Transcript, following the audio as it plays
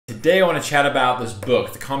Today I want to chat about this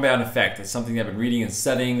book, The Compound Effect. It's something I've been reading and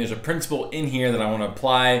studying. There's a principle in here that I want to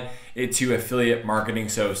apply it to affiliate marketing,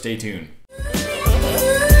 so stay tuned.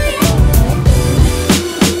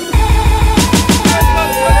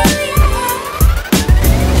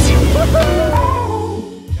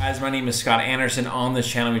 Guys, my name is Scott Anderson. On this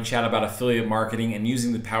channel, we chat about affiliate marketing and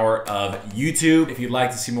using the power of YouTube. If you'd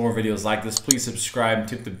like to see more videos like this, please subscribe and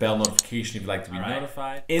tip the bell notification if you'd like to be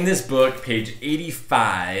notified. In this book, page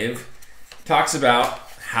 85, talks about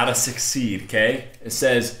how to succeed, okay? It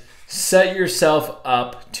says, set yourself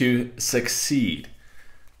up to succeed.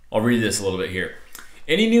 I'll read this a little bit here.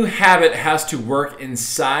 Any new habit has to work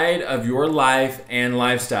inside of your life and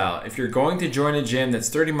lifestyle. If you're going to join a gym that's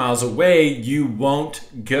 30 miles away, you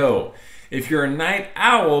won't go. If you're a night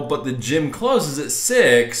owl, but the gym closes at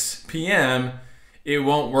 6 p.m., it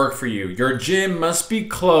won't work for you. Your gym must be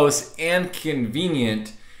close and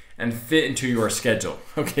convenient and fit into your schedule.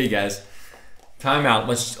 Okay, guys, time out.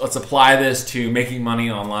 Let's apply this to making money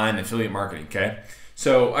online, affiliate marketing, okay?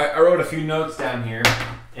 So I wrote a few notes down here,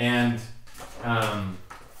 and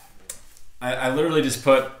I literally just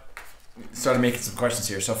started making some questions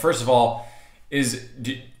here. So first of all, is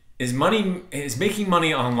making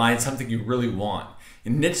money online something you really want?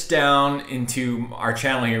 And niche down into our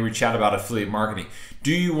channel here, we chat about affiliate marketing.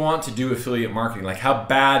 Do you want to do affiliate marketing? Like, how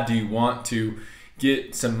bad do you want to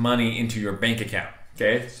get some money into your bank account?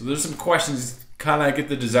 Okay, so there's some questions, kind of get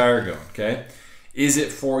the desire going, okay? Is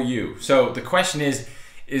it for you? So the question is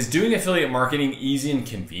doing affiliate marketing easy and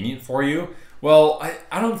convenient for you? Well,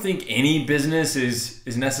 I don't think any business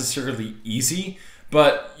is necessarily easy,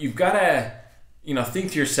 but you've got to,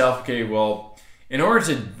 think to yourself, okay, well, in order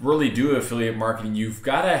to really do affiliate marketing, you've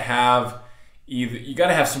got to have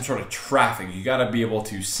some sort of traffic. You got to be able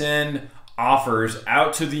to send offers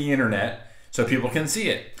out to the internet so people can see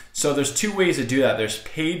it. So there's two ways to do that. There's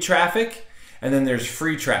paid traffic, and then there's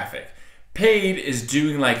free traffic. Paid is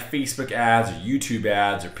doing like Facebook ads or YouTube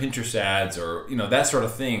ads or Pinterest ads or that sort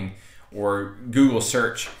of thing, or Google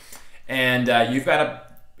search, and you've got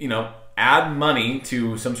to add money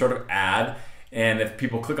to some sort of ad, and if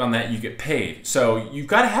people click on that, you get paid. So you've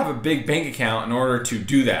got to have a big bank account in order to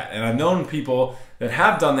do that, and I've known people that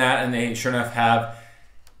have done that and they sure enough have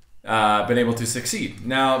been able to succeed.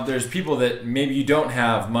 Now there's people that maybe you don't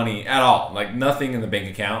have money at all, like nothing in the bank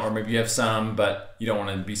account, or maybe you have some but you don't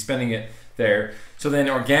want to be spending it there. So then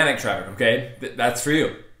organic traffic, okay, that's for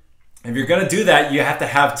you. If you're gonna do that, you have to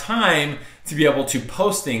have time to be able to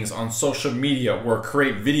post things on social media or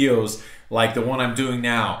create videos like the one I'm doing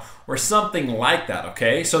now or something like that,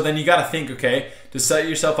 okay? So then you gotta think, okay, to set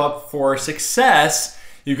yourself up for success,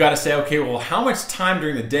 you've gotta say, okay, well, how much time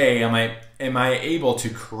during the day am I able to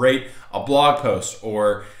create a blog post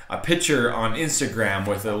or a picture on Instagram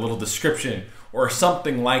with a little description or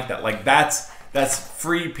something like that? Like that's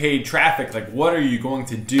free paid traffic. Like, what are you going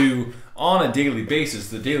to do on a daily basis?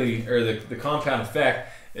 The compound effect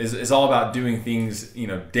is all about doing things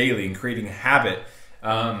daily and creating a habit.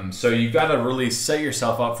 So you've got to really set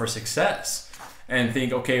yourself up for success and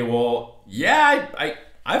think, okay, well, yeah,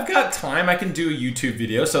 I've got time. I can do a YouTube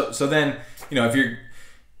video. So then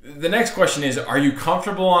the next question is, are you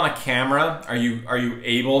comfortable on a camera? Are you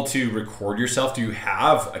able to record yourself? Do you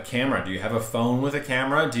have a camera? Do you have a phone with a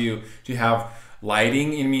camera? Do you have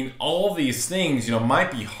lighting? I mean, all these things, might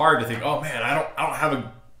be hard to think, oh man, I don't have an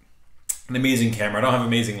amazing camera. I don't have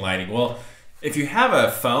amazing lighting. Well, if you have a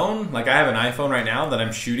phone, like I have an iPhone right now that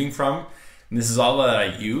I'm shooting from, and this is all that I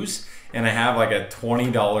use, and I have like a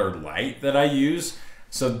 $20 light that I use.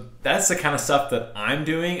 So that's the kind of stuff that I'm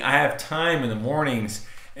doing. I have time in the mornings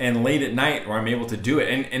and late at night where I'm able to do it.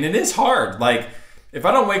 And it is hard. Like, if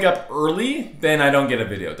I don't wake up early, then I don't get a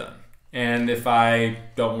video done. And if I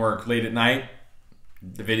don't work late at night,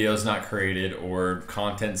 the video is not created or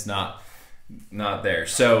content's not there.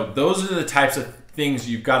 So those are the types of things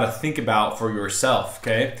you've got to think about for yourself,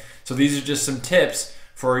 okay? So these are just some tips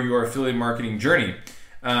for your affiliate marketing journey.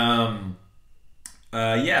 Yeah,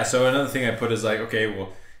 so another thing I put is like, okay,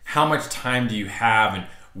 well, how much time do you have and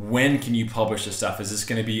when can you publish this stuff? Is this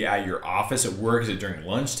going to be at your office at work? Is it during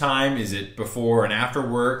lunchtime? Is it before and after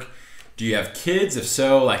work? Do you have kids? If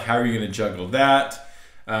so, like, how are you going to juggle that?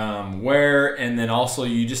 Where? And then also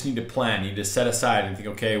you just need to plan. You need to set aside and think,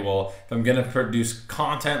 okay, well, if I'm going to produce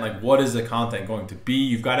content, like, what is the content going to be?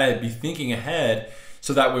 You've got to be thinking ahead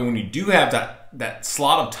so that way when you do have that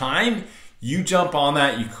slot of time, you jump on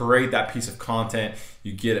that, you create that piece of content,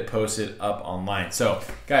 you get it posted up online. So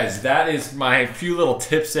guys, that is my few little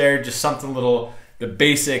tips there, just something little, the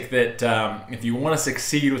basic that if you want to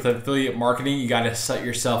succeed with affiliate marketing, you got to set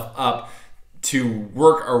yourself up to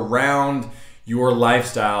work around your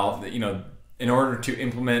lifestyle, you know, in order to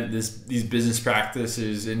implement these business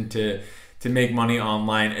practices and to make money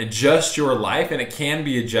online. Adjust your life, and it can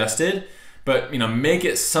be adjusted, but you know, make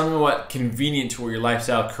it somewhat convenient to where your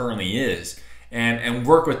lifestyle currently is, and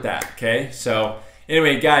work with that. Okay, so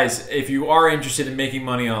anyway, guys, if you are interested in making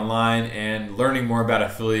money online and learning more about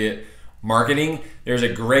affiliate marketing, there's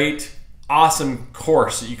a great, awesome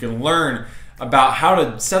course that you can learn about how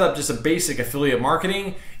to set up just a basic affiliate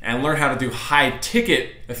marketing and learn how to do high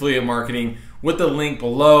ticket affiliate marketing with the link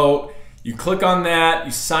below. You click on that,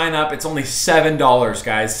 you sign up. It's only $7,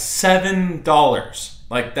 guys. $7.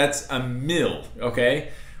 Like, that's a meal, okay?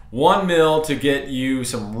 $1 meal to get you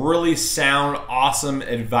some really sound, awesome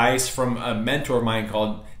advice from a mentor of mine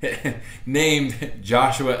called named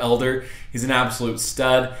Joshua Elder. He's an absolute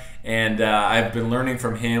stud, and I've been learning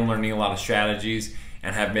from him, learning a lot of strategies,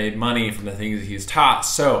 and have made money from the things that he's taught.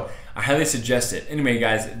 So I highly suggest it. Anyway,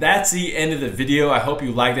 guys, that's the end of the video. I hope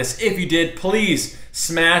you liked this. If you did, please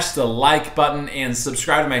smash the like button and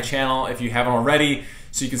subscribe to my channel if you haven't already,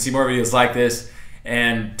 so you can see more videos like this,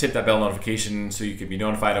 and tip that bell notification so you can be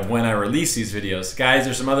notified of when I release these videos. Guys,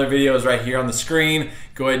 there's some other videos right here on the screen.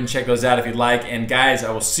 Go ahead and check those out if you'd like. And guys,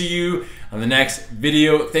 I will see you on the next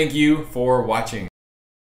video. Thank you for watching.